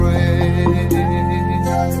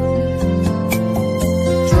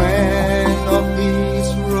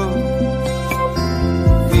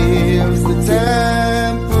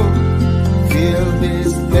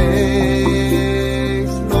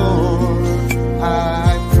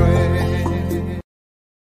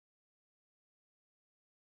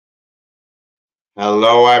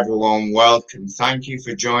Hello, everyone. Welcome. Thank you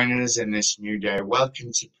for joining us in this new day.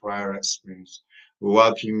 Welcome to Prayer Experience. We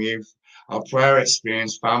welcome you, our Prayer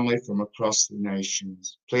Experience family from across the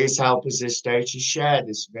nations. Please help us this day to share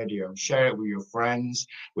this video. Share it with your friends,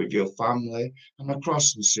 with your family, and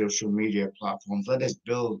across the social media platforms. Let us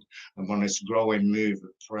build upon this growing move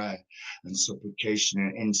of prayer and supplication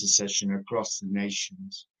and intercession across the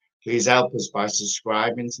nations. Please help us by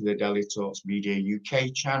subscribing to the Daily Talks Media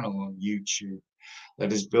UK channel on YouTube.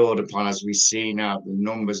 Let us build upon, as we see now, the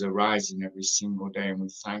numbers are rising every single day, and we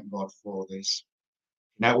thank God for this.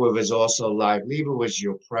 Connect with us also live. Leave with us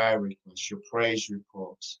your prayer requests, your praise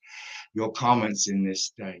reports, your comments in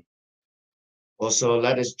this day. Also,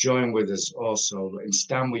 let us join with us also and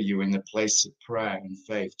stand with you in the place of prayer and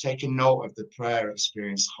faith. Take a note of the Prayer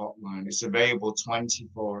Experience hotline. It's available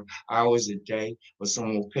 24 hours a day, where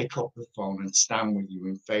someone will pick up the phone and stand with you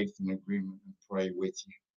in faith and agreement and pray with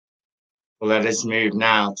you. Well, let us move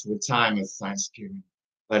now to a time of thanksgiving.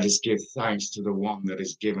 Let us give thanks to the one that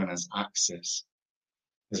has given us access.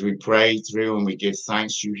 As we pray through and we give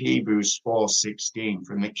thanks to Hebrews 4:16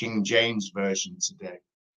 from the King James Version today.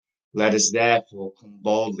 Let us therefore come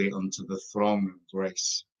boldly unto the throne of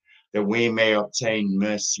grace, that we may obtain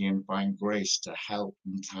mercy and find grace to help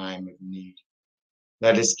in time of need.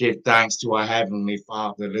 Let us give thanks to our Heavenly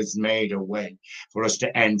Father that has made a way for us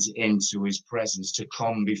to enter into his presence, to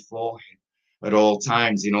come before him at all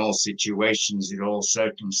times, in all situations, in all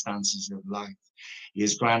circumstances of life. He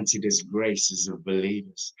has granted us grace as of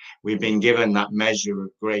believers. We've been given that measure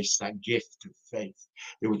of grace, that gift of faith,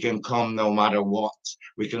 that we can come no matter what.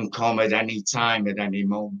 We can come at any time, at any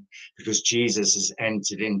moment, because Jesus has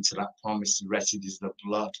entered into that promise. The rest it is the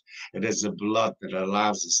blood. It is the blood that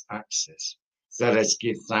allows us access. So let us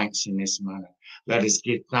give thanks in this manner. Let us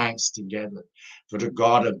give thanks together for the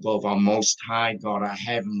God above, our most high God, our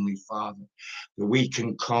Heavenly Father, that we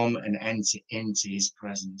can come and enter into his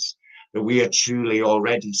presence, that we are truly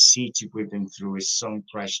already seated with him through his Son,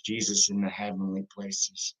 Christ Jesus, in the heavenly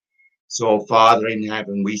places. So, Father in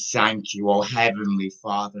heaven, we thank you, oh Heavenly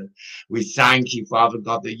Father. We thank you, Father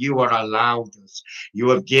God, that you are allowed us. You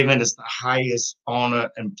have given us the highest honor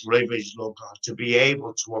and privilege, Lord God, to be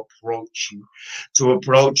able to approach you,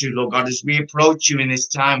 Lord God, as we approach you in this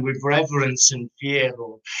time with reverence and fear,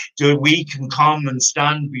 Lord, so we can come and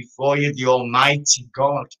stand before you, the Almighty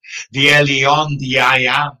God, the Elyon, the I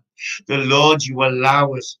am. The Lord, you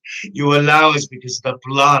allow us because the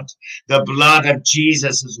blood of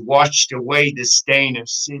Jesus has washed away the stain of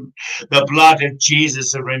sin. The blood of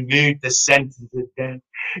Jesus has removed the sentence of death.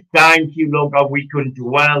 Thank you, Lord God, we can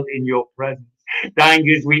dwell in your presence. Thank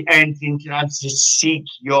you as we enter into that to seek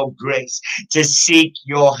your grace, to seek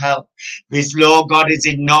your help. This, Lord God, is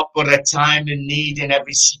it not but a time of need in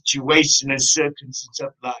every situation and circumstance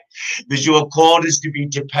of life, because you have called us to be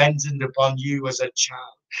dependent upon you as a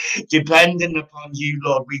child. Dependent upon you,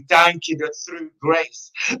 Lord. We thank you that through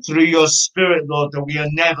grace, through your spirit, Lord, that we are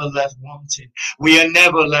never left wanting. We are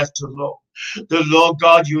never left alone. The Lord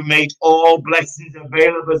God, you made all blessings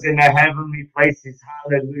available in the heavenly places.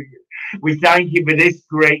 Hallelujah. We thank you for this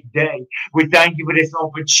great day. We thank you for this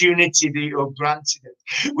opportunity that you have granted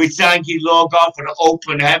us. We thank you, Lord God, for the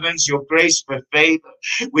open heavens, your grace for favor.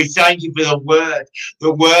 We thank you for the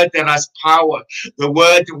word that has power, the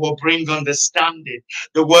word that will bring understanding,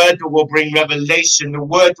 the word that will bring revelation, the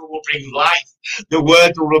word that will bring life, the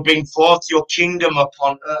word that will bring forth your kingdom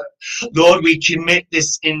upon earth. Lord, we commit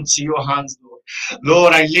this into your hands, Lord.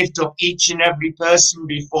 Lord, I lift up each and every person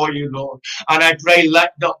before you, Lord. And I pray,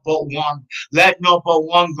 let not but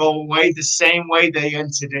one go away the same way they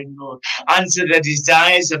entered in, Lord. Answer the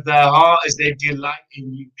desires of their heart as they delight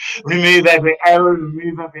in you. Remove every error,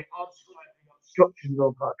 remove every obstacle, every obstruction,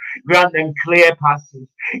 Lord God. Grant them clear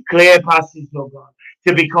passes, Lord God,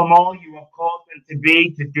 to become all you have called them to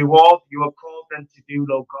be, to do all you have called them to do,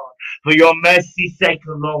 Lord God. For your mercy's sake,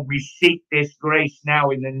 Lord, we seek this grace now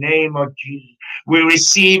in the name of Jesus. We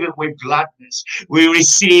receive it with gladness. We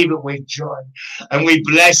receive it with joy. And we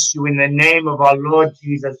bless you in the name of our Lord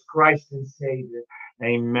Jesus Christ and Savior.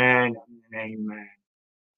 Amen and amen.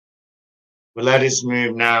 But let us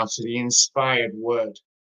move now to the inspired word,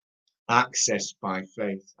 access by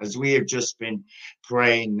faith. As we have just been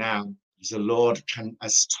praying now, as the Lord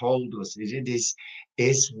has told us, it is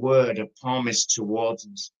his word, a promise towards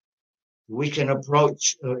us. We can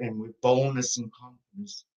approach him with boldness and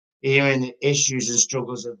confidence, even in the issues and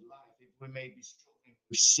struggles of life. If we may be struggling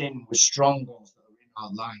with sin, with strongholds that are in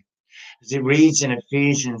our life. As it reads in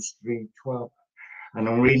Ephesians 3:12, and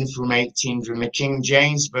I'm reading from 18 from the King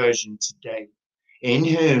James Version today, in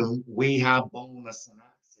whom we have boldness and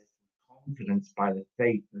access and confidence by the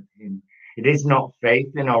faith of him It is not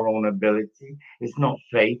faith in our own ability. It's not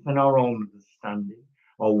faith in our own understanding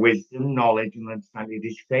or wisdom, knowledge, and understanding. It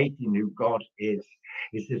is faith in who God is.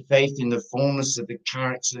 It's the faith in the fullness of the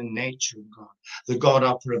character and nature of God, the God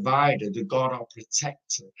our provider, the God our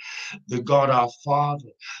protector, the God our Father,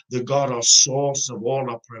 the God our source of all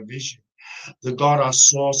our provision, the God, our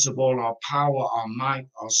source of all our power, our might,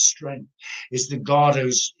 our strength. It's the God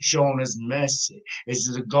who's shown us mercy.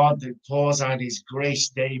 It's the God that pours out his grace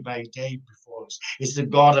day by day before us. It's the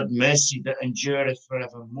God of mercy that endureth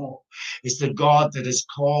forevermore. It's the God that has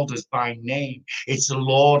called us by name. It's the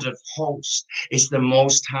Lord of hosts. It's the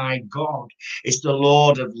Most High God. It's the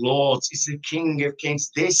Lord of lords. It's the King of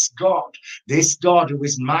kings. This God who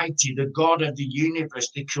is mighty, the God of the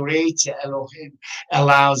universe, the creator Elohim,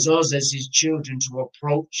 allows us as his children to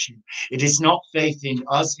approach him. It is not faith in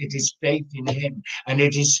us, it is faith in him. And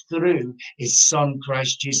it is through his son,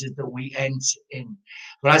 Christ Jesus, that we enter in.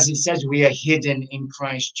 But as it says, we are hidden in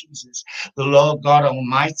Christ Jesus. The Lord God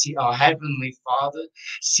Almighty, our Heavenly Father,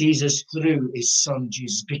 sees us through his son,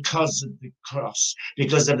 Jesus, because of the cross,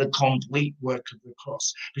 because of the complete work of the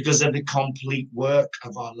cross, because of the complete work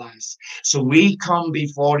of our lives. So we come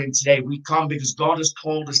before him today. We come because God has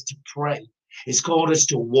called us to pray. It's called us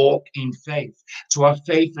to walk in faith, to have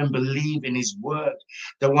faith and believe in his word.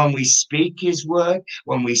 That when we speak his word,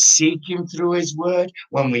 when we seek him through his word,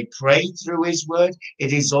 when we pray through his word,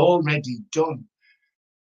 it is already done.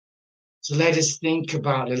 So let us think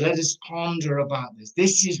about it. Let us ponder about this.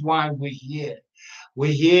 This is why we're here.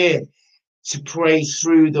 We're here to pray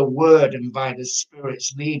through the word and by the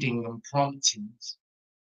Spirit's leading and promptings.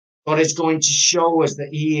 God is going to show us that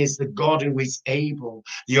he is the God who is able,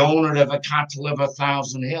 the owner of a cattle of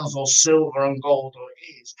 1,000 hills, or silver and gold, or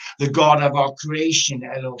is the God of our creation,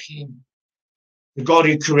 Elohim, the God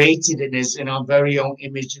who created us in our very own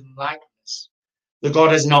image and likeness. The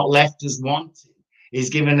God has not left us wanting.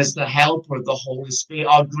 He's given us the helper of the Holy Spirit,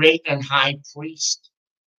 our great and high priest.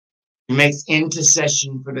 He makes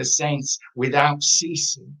intercession for the saints without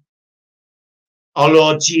ceasing. Our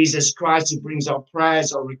Lord Jesus Christ, who brings our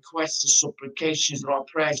prayers, our requests, our supplications, our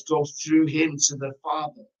prayers go through him to the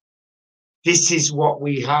Father. This is what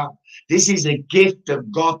we have. This is a gift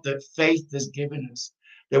of God that faith has given us.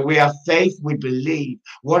 That we have faith, we believe.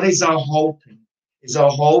 What is our hope in? Is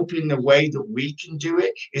our hope in the way that we can do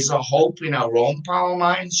it? Is our hope in our own power,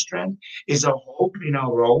 mind, strength? Is our hope in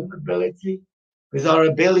our own ability? Because our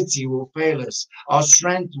ability will fail us. Our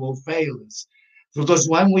strength will fail us. Because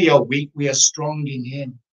when we are weak, we are strong in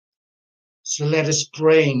him. So let us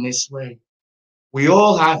pray in this way. We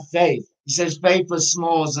all have faith. He says faith as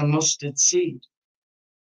small as a mustard seed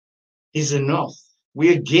is enough.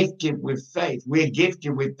 We are gifted with faith. We are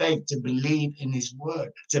gifted with faith to believe in his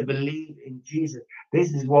word, to believe in Jesus.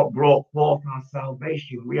 This is what brought forth our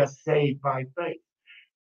salvation. We are saved by faith.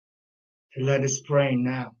 So let us pray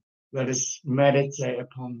now. Let us meditate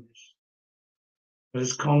upon this. Let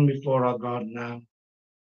us come before our God now.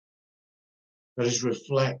 Let us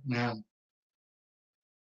reflect now.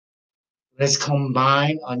 Let's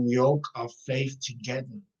combine and yoke our faith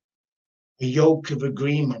together. A yoke of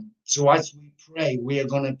agreement. So as we pray, we are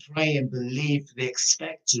going to pray and believe for the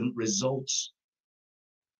expectant results.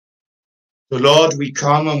 So Lord, we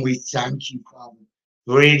come and we thank you, Father,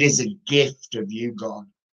 for it is a gift of you, God,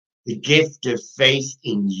 the gift of faith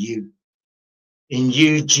in you. In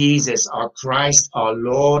you, Jesus, our Christ, our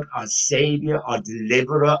Lord, our Savior, our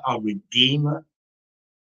deliverer, our Redeemer,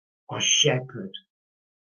 our Shepherd.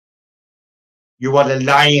 You are the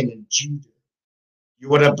Lion of Judah.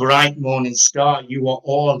 You are a bright morning star. You are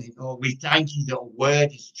all in all. We thank you that the word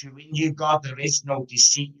is true. In you, God, there is no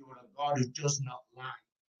deceit. You are a God who does not lie.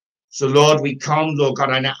 So, Lord, we come, Lord God,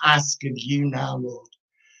 and I ask of you now, Lord,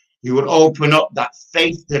 you would open up that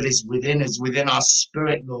faith that is within us, within our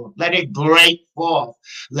spirit, Lord. Let it break forth.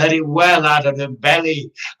 Let it well out of the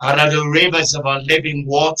belly, out of the rivers of our living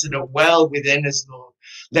water that well within us, Lord.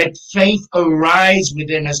 Let faith arise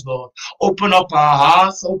within us, Lord. Open up our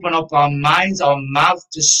hearts, open up our minds, our mouth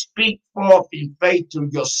to speak forth in faith through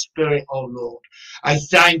your spirit, oh Lord. I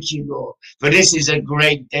thank you, Lord, for this is a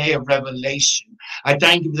great day of revelation. I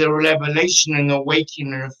thank you for the revelation and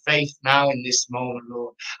awakening of faith now in this moment,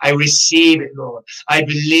 Lord. I receive it, Lord. I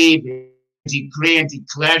believe it. Decree and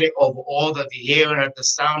declare it over all that are hearing at the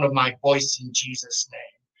sound of my voice in Jesus'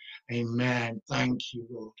 name. Amen. Thank you,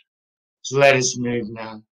 Lord. So let us move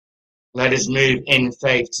now. Let us move in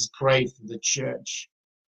faith to pray for the church.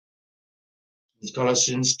 It's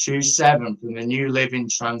Colossians 2:7 from the New Living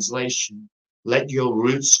Translation. Let your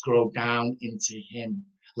roots grow down into him.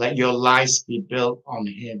 Let your lives be built on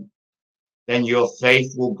him. Then your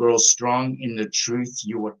faith will grow strong in the truth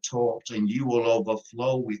you are taught, and you will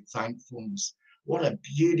overflow with thankfulness. What a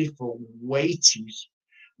beautiful, weighty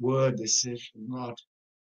word this is from God.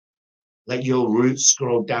 Let your roots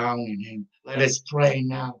grow down in him. Let us pray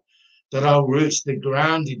now that our roots, the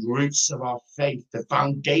grounded roots of our faith, the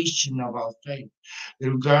foundation of our faith,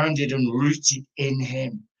 they're grounded and rooted in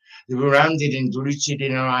him. They're grounded and rooted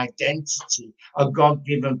in our identity, our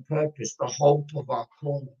God-given purpose, the hope of our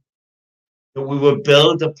calling. That we will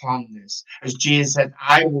build upon this. As Jesus said,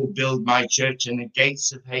 I will build my church and the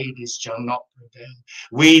gates of Hades shall not prevail.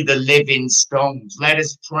 We, the living stones, let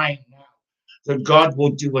us pray now that God will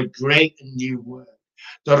do a great and new work,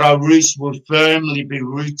 that our roots will firmly be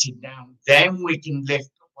rooted down. Then we can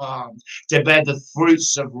lift up arms to bear the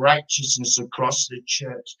fruits of righteousness across the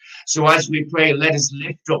church. So as we pray, let us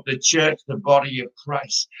lift up the church, the body of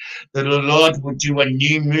Christ, that the Lord will do a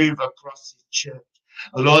new move across his church.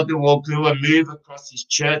 Lord, that will do a move across his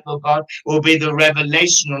church, oh God, will be the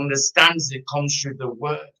revelation, understands that comes through the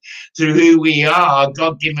word, through who we are, our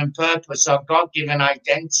God-given purpose, our God-given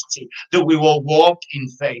identity, that we will walk in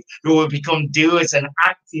faith, that we will become doers and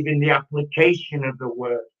active in the application of the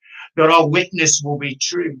word. That our witness will be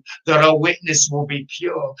true, that our witness will be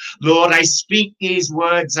pure. Lord, I speak these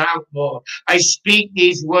words out, Lord. I speak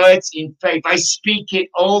these words in faith. I speak it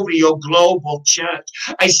over your global church.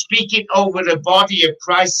 I speak it over the body of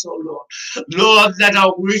Christ, oh Lord. Lord, let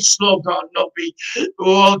our roots, Lord God, not be,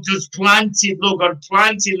 oh, just planted, Lord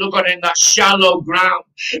God, in that shallow ground,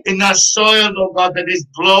 in that soil, Lord God, that is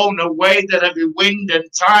blown away, that every wind and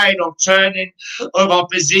tide or turning of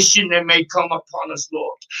opposition that may come upon us,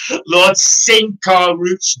 Lord. Lord, sink our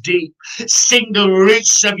roots deep. Sink the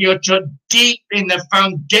roots of your church deep in the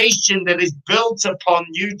foundation that is built upon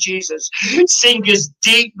you, Jesus. Sink us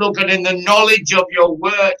deep, Lord God, in the knowledge of your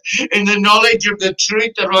word, in the knowledge of the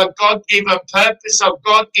truth of our God-given purpose, our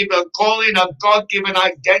God-given calling, our God-given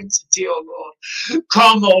identity, oh Lord.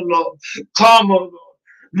 Come, oh Lord. Come, oh Lord.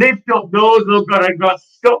 Lift up those, Lord God, that got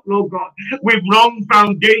stuck, Lord God, with wrong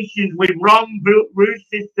foundations, with wrong root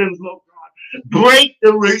systems, Lord God. Break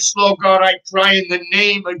the roots, Lord God, I pray in the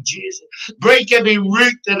name of Jesus. Break every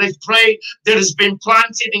root that is prayed, that has been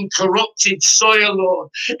planted in corrupted soil, Lord.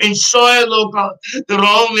 In soil, Lord God, that will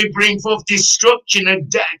only bring forth destruction and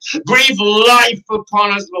death. Breathe life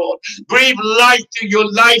upon us, Lord. Breathe life to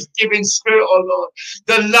your life-giving spirit, oh Lord.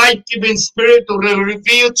 The life-giving spirit that will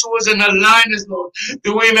reveal to us and align us, Lord,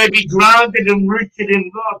 that we may be grounded and rooted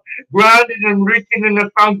in love, grounded and rooted in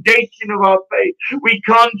the foundation of our faith. We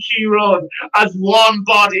come to you, Lord, as one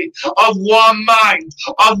body, of one mind,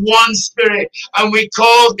 of one spirit, and we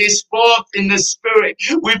call this forth in the spirit.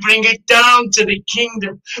 We bring it down to the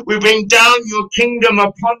kingdom. We bring down your kingdom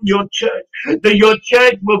upon your church, that your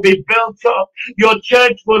church will be built up, your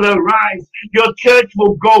church will arise, your church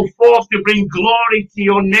will go forth to bring glory to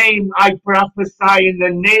your name. I prophesy in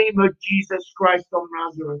the name of Jesus Christ of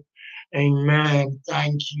Nazareth. Amen.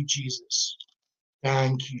 Thank you, Jesus.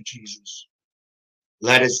 Thank you, Jesus.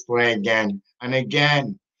 Let us pray again and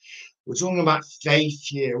again. We're talking about faith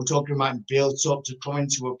here. We're talking about built up to come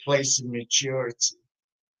into a place of maturity.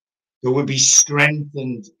 That will be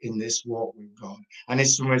strengthened in this walk with God. And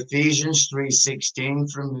it's from Ephesians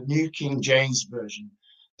 3:16 from the New King James Version,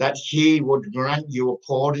 that he would grant you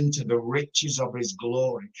according to the riches of his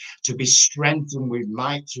glory, to be strengthened with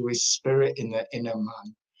might through his spirit in the inner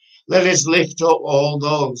man. Let us lift up all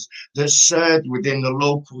those that serve within the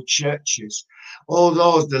local churches, all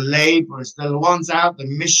those, the laborers, the ones out, the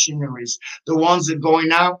missionaries, the ones that are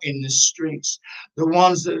going out in the streets, the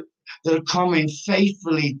ones that are coming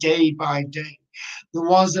faithfully day by day, the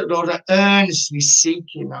ones that Lord are earnestly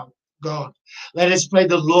seeking out God. Let us pray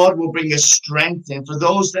the Lord will bring us strength in for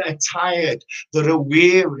those that are tired, that are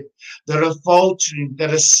weary, that are faltering,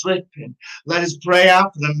 that are slipping. Let us pray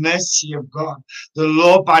out for the mercy of God. The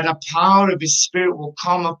Lord, by the power of his spirit, will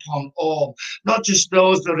come upon all, not just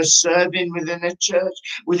those that are serving within the church,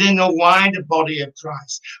 within the wider body of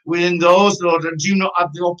Christ, within those, Lord, that do not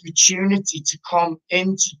have the opportunity to come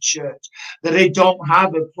into church, that they don't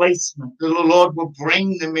have a placement, that the Lord will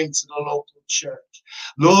bring them into the local church.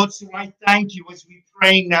 Lord, so I thank you as we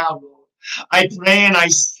pray now, Lord. I pray and I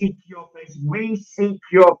seek your face. We seek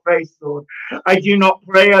your face, Lord. I do not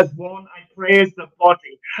pray as one, I pray as the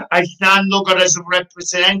body. I stand, Lord God, as a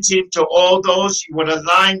representative to all those who would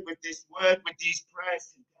align with this word, with these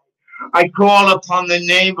prayers. I call upon the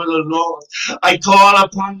name of the Lord. I call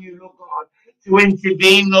upon you, Lord God, to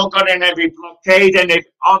intervene, Lord God, in every blockade and every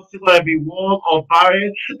obstacle, every wall or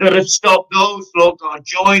barrier that have stopped those, Lord God,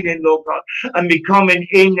 joining, Lord God, and becoming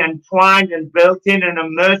in and twined and built in and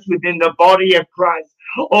immersed within the body of Christ.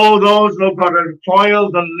 All those, Lord God, that have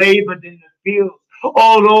toiled and labored in the fields.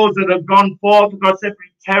 All those that have gone forth across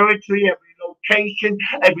every territory, every location,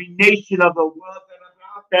 every nation of the world that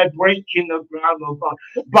are out there breaking the ground, oh God,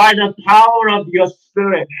 by the power of your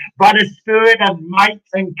spirit, by the spirit of might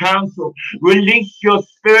and counsel. Release your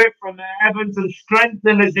spirit from the heavens and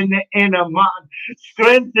strengthen us in the inner man.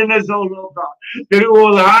 Strengthen us, oh Lord God, that we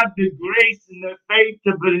will have the grace and the faith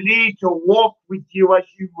to believe, to walk with you as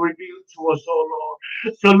you reveal to us, oh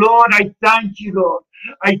Lord. So, Lord, I thank you, Lord.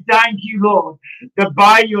 I thank you, Lord, that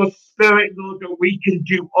by your spirit, Lord, that we can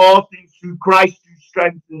do all things through Christ who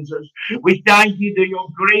strengthens us. We thank you that your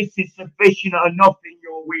grace is sufficient enough in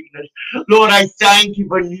your weakness. Lord, I thank you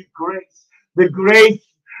for new grace, the grace,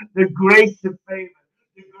 the grace of favor,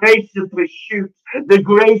 the grace of pursuit, the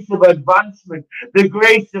grace of advancement, the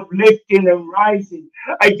grace of lifting and rising.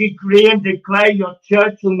 I decree and declare your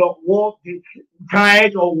church will not walk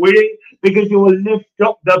tired or weary because you will lift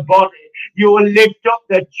up the body. You will lift up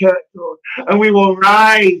the church, Lord, and we will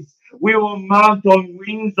rise. We will mount on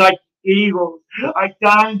wings like eagles. I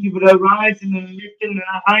thank you for the rising and lifting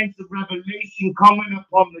the heights of revelation coming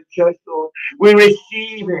upon the church, Lord. We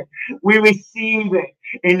receive it. We receive it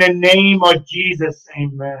in the name of Jesus.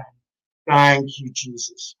 Amen. Thank you,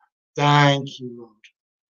 Jesus. Thank you, Lord.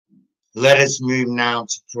 Let us move now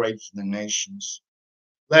to pray for the nations.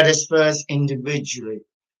 Let us first individually,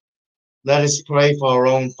 let us pray for our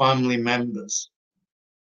own family members,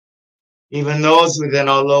 even those within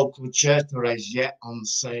our local church are as yet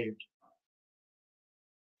unsaved.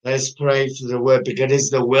 Let us pray for the word, because it is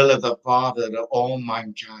the will of the Father that all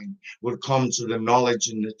mankind would come to the knowledge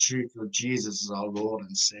and the truth of Jesus as our Lord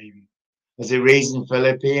and Savior. As it reads in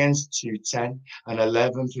Philippians 2:10 and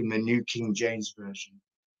 11 from the New King James Version,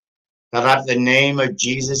 that at the name of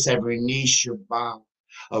Jesus every knee should bow,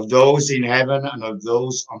 of those in heaven and of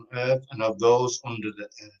those on earth and of those under the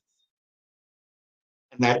earth,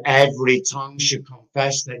 and that every tongue should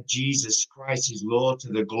confess that Jesus Christ is Lord, to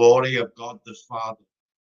the glory of God the Father.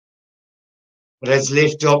 But let's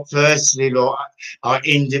lift up firstly, Lord, our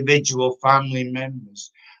individual family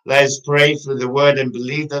members. Let's pray for the word and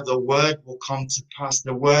believe that the word will come to pass.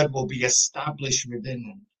 The word will be established within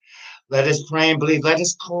them. Let us pray and believe. Let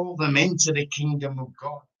us call them into the kingdom of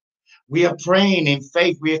God. We are praying in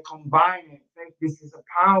faith. We are combining faith. This is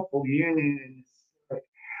a powerful union in the spirit.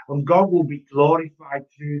 And God will be glorified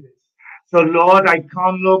through this. So, Lord, I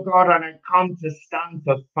come, Lord God, and I come to stand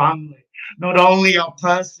for family. Not only our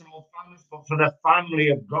personal families, but for the family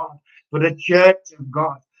of God, for the church of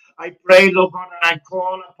God. I pray, Lord God, and I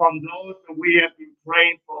call upon those that we have been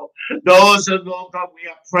praying for. Those, Lord God, we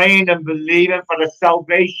are praying and believing for the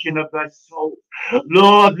salvation of their souls.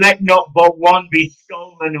 Lord, let not but one be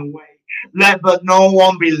stolen away. Let but no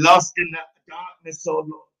one be lost in the darkness, oh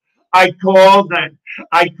Lord. I call them.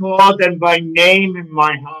 I call them by name in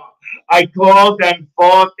my heart. I call them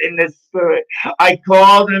forth in the spirit. I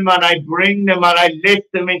call them and I bring them and I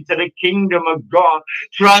lift them into the kingdom of God.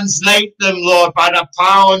 Translate them, Lord, by the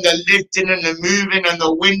power and the lifting and the moving and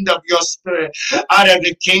the wind of your spirit out of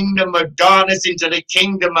the kingdom of darkness into the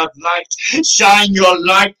kingdom of light. Shine your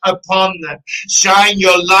light upon them. Shine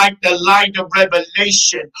your light, the light of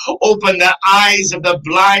revelation. Open the eyes of the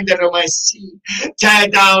blind that they may see. Tear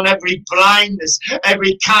down every blindness,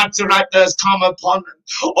 every cataract that has come upon them.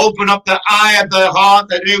 Open up the eye of their heart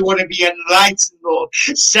that they want to be enlightened, Lord.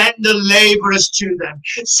 Send the laborers to them.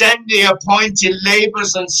 Send the appointed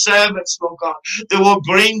laborers and servants, Lord God, that will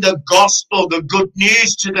bring the gospel, the good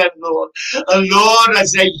news to them, Lord. And Lord,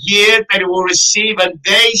 as they hear, they will receive, and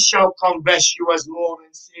they shall confess you as Lord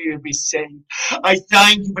and Savior, be saved. I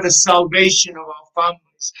thank you for the salvation of our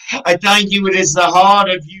families. I thank you. It is the heart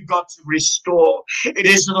of you, God, to restore. It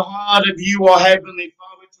is the heart of you, our Heavenly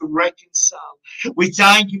Father, to reconcile. We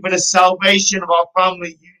thank you for the salvation of our family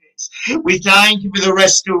units. We thank you for the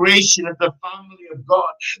restoration of the family of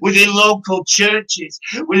God within local churches,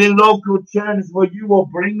 where you will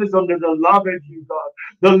bring us under the love of you, God,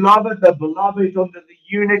 the love of the beloved, under the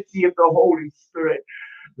unity of the Holy Spirit.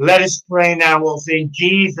 Let us pray now, also in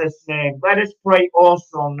Jesus' name. Let us pray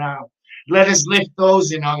also now. Let us lift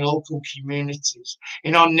those in our local communities,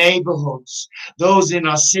 in our neighborhoods, those in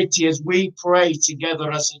our city, as we pray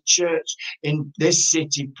together as a church in this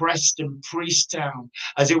city, Preston, Priesttown,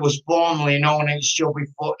 as it was formerly known, and it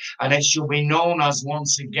shall be known as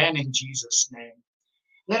once again in Jesus' name.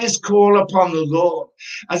 Let us call upon the Lord.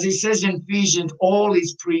 As it says in Ephesians, all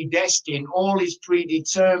is predestined, all is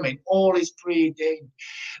predetermined, all is preordained.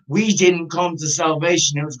 We didn't come to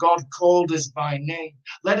salvation. It was God called us by name.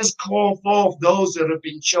 Let us call forth those that have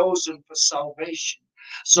been chosen for salvation.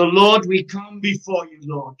 So, Lord, we come before you,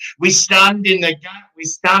 Lord. We stand in the gap. We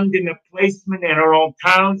stand in the placement in our own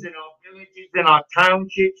towns, in our villages, in our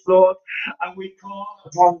townships, Lord. And we call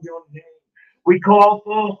upon your name. We call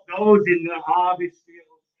forth those in the harvest field.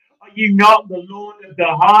 Are you not the Lord of the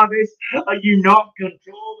harvest? Are you not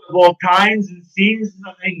control of all times and seasons?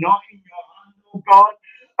 Are they not in your hand, oh God?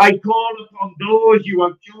 I call upon those you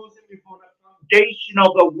have chosen before the foundation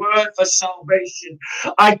of the world for salvation.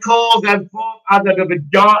 I call them forth out of the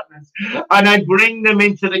darkness and I bring them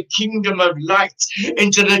into the kingdom of light,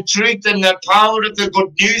 into the truth and the power of the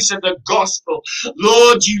good news of the gospel.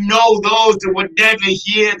 Lord, you know those that would never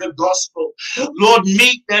hear the gospel. Lord,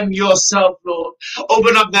 meet them yourself, Lord.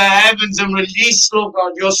 Open up the heavens and release, Lord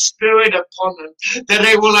God, your spirit upon them, that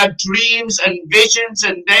they will have dreams and visions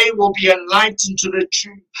and they will be enlightened to the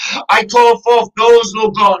truth. I call forth those,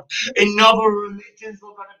 Lord God, in other religions,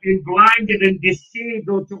 Lord God, have been blinded and deceived,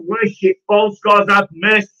 Lord, to worship false gods. Have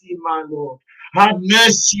mercy, my Lord. Have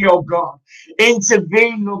mercy, oh God.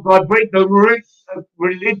 Intervene, oh God. Break the roots of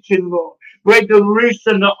religion, Lord. Break the roots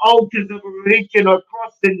and the altars of religion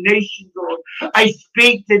across the nation, Lord. I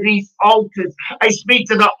speak to these altars. I speak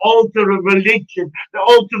to the altar of religion, the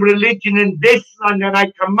altar of religion in this land, and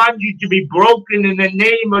I command you to be broken in the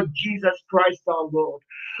name of Jesus Christ, our Lord.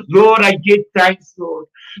 Lord, I give thanks, Lord.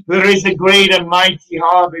 There is a great and mighty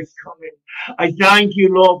harvest coming. I thank you,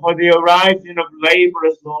 Lord, for the arising of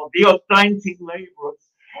laborers, Lord, the authentic laborers.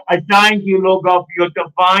 I thank you, Lord God, for your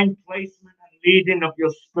divine placement and leading of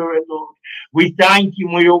your spirit, Lord. We thank you.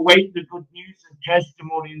 We await the good news and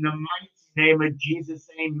testimony in the mighty name of Jesus.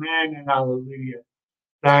 Amen and hallelujah.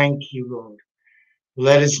 Thank you, Lord.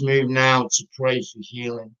 Let us move now to pray for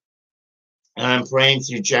healing. And I'm praying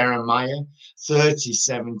through Jeremiah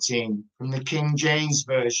 30:17 from the King James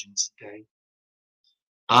Version today.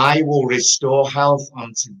 I will restore health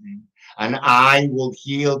unto thee, and I will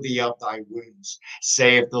heal thee of thy wounds,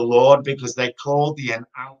 saith the Lord, because they called thee an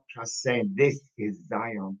outcast, saying, This is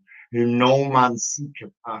Zion, whom no man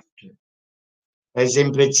seeketh after. As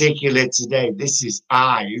in particular today, this is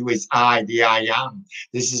I, who is I, the I am.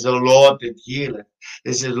 This is the Lord that healeth.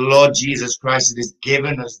 This is the Lord Jesus Christ that has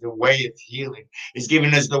given us the way of healing. He's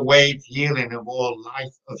given us the way of healing of all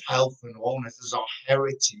life, of health and wholeness as our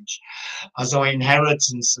heritage, as our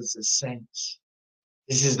inheritance as the saints.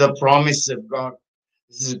 This is the promise of God.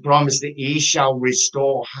 This is a promise that he shall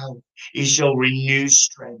restore health. He shall renew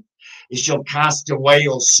strength. He shall cast away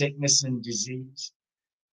all sickness and disease.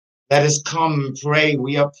 Let us come and pray.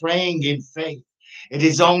 We are praying in faith. It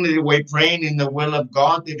is only the way praying in the will of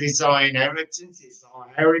God that is our inheritance, it's our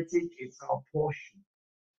heritage, it's our portion.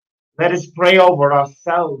 Let us pray over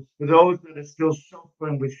ourselves for those that are still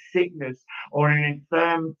suffering with sickness or an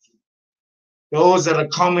infirmity, those that are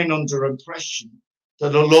coming under oppression,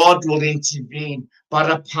 that the Lord will intervene by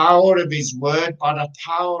the power of his word, by the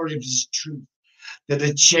power of his truth, that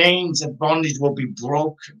the chains of bondage will be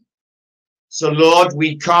broken. So, Lord,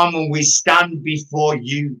 we come and we stand before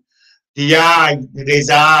you. The I that is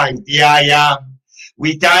I, the I am.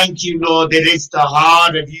 We thank you, Lord, that it's the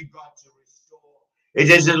heart of you, God, to restore. It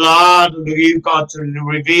is the heart of you, God, to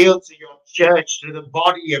reveal to your church, to the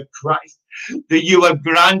body of Christ, that you have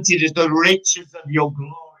granted us the riches of your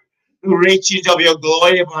glory, the riches of your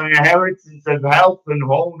glory of our inheritance of health and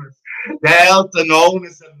wholeness, the health and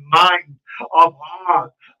wholeness of mind, of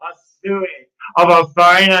heart, of spirit, of our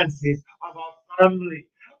finances, of our family,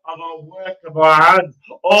 of our work, of our hands.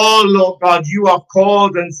 Oh, Lord God, you have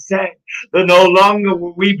called and said that no longer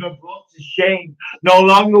will we be brought to shame. No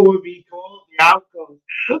longer will we call the outcome.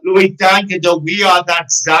 We thank you that we are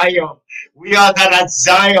that Zion. We are that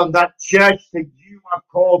Zion, that church that you have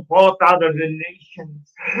called forth out of the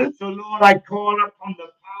nations. So, Lord, I call upon the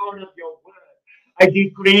power of your word. I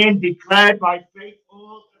decree and declare by faith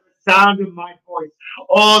all to the sound of my voice.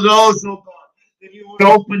 All those, oh God, that you would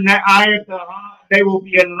open their eye of the heart, they will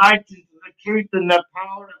be enlightened to the truth and the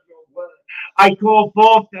power of your word. I call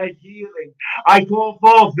forth their healing. I call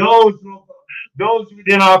forth those, Lord God, those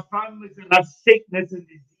within our families that have sickness and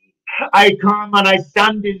disease. I come and I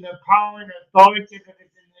stand in the power and authority that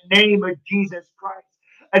is in the name of Jesus Christ.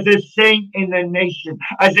 As a saint in the nation,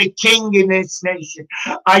 as a king in this nation,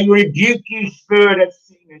 I rebuke you, spirit of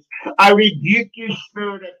sickness. I rebuke you,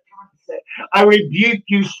 spirit of cancer. I rebuke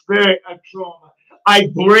you, spirit of trauma. I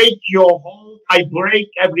break your hold. I break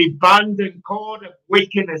every band and cord of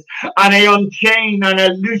wickedness. And I unchain and I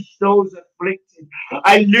loose those afflicted.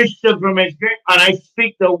 I loose them from his grip and I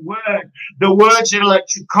speak the word. The word shall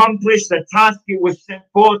accomplish the task it was sent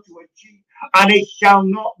forth to achieve. And it shall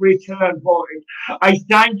not return void. I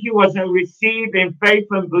thank you as I receive in faith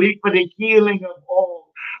and belief for the healing of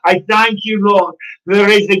all. I thank you, Lord. There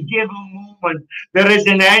is a given moment. There is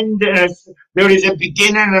an end. There is a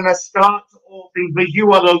beginning and a start to all things. But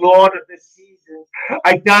you are the Lord of the seasons.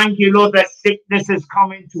 I thank you, Lord, that sickness is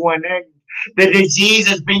coming to an end. The disease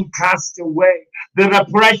has been cast away. The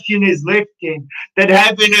oppression is lifting. That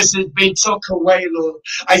heaviness has been took away, Lord.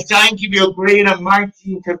 I thank you for your great and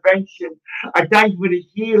mighty intervention. I thank you for the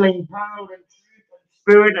healing power and truth and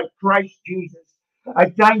spirit of Christ Jesus. I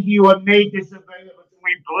thank you have made this available.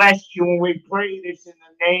 We bless you and we pray this in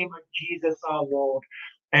the name of Jesus our Lord.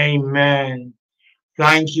 Amen.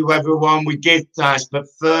 Thank you, everyone. We give thanks. But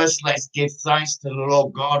first, let's give thanks to the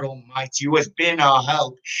Lord God Almighty, who has been our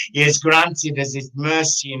help. He has granted us his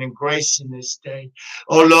mercy and grace in this day.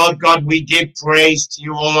 Oh, Lord God, we give praise to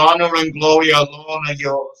you. All honor and glory alone are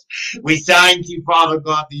yours. We thank you, Father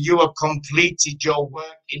God, that you have completed your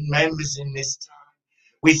work in members in this time.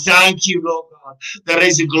 We thank you, Lord God. There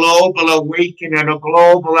is a global awakening, a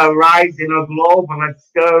global arising, a global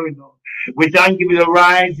stirring, Lord. We thank you for the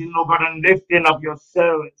rising, Lord God, and lifting of your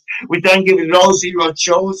servants. We thank you for those who you have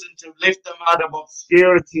chosen to lift them out of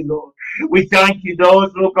obscurity, Lord. We thank you,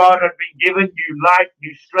 those, Lord God, have been given new life,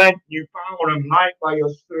 new strength, new power and might by your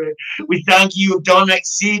Spirit. We thank you, you've done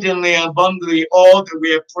exceedingly abundantly all that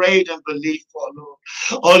we have prayed and believed for, Lord.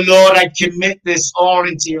 Oh, Lord, I commit this all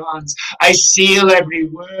into your hands. I seal every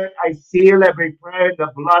word. I seal every prayer in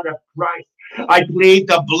the blood of Christ. I plead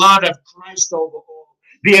the blood of Christ over all.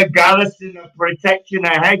 Be a garrison of protection,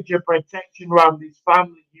 a hedge of protection around these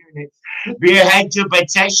family units. Be a hedge of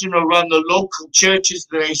protection around the local churches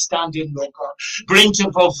that they stand in, Lord God. Bring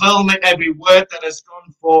to fulfillment every word that has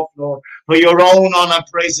gone forth, Lord, for your own honor,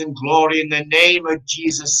 praise, and glory. In the name of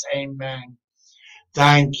Jesus, amen.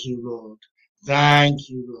 Thank you, Lord. Thank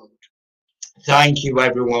you, Lord. Thank you,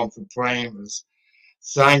 everyone, for praying with us.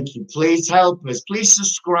 Thank you. Please help us. Please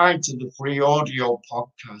subscribe to the free audio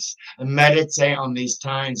podcast and meditate on these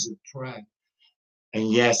times of prayer.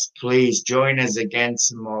 And yes, please join us again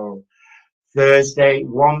tomorrow, Thursday,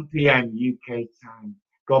 1 p.m. UK time.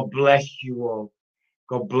 God bless you all.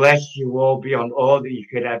 God bless you all beyond all that you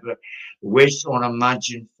could ever wish or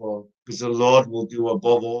imagine for, because the Lord will do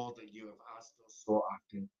above all that you have asked or sought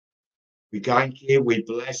after. We thank you, we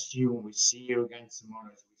bless you, and we see you again tomorrow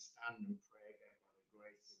as we stand and pray again by the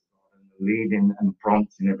grace of God and the leading and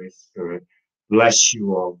prompting of His Spirit. Bless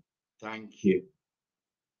you all. Thank you.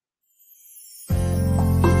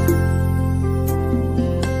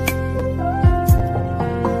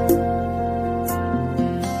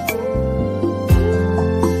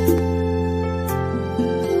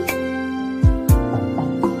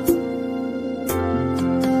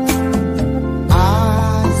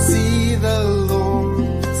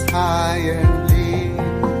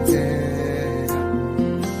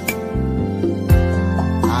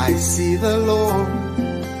 The Lord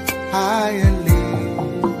high and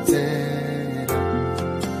lifted,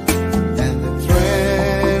 and the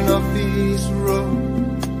train of His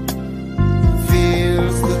robe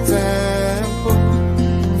fills the temple.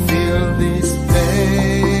 Fill this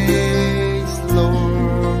place,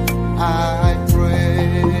 Lord, I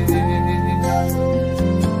pray.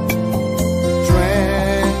 The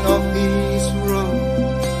train of His robe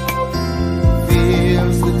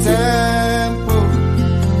fills the temple.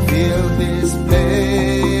 This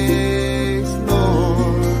place,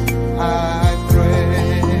 Lord, I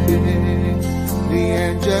pray. The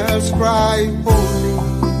angels cry, oh.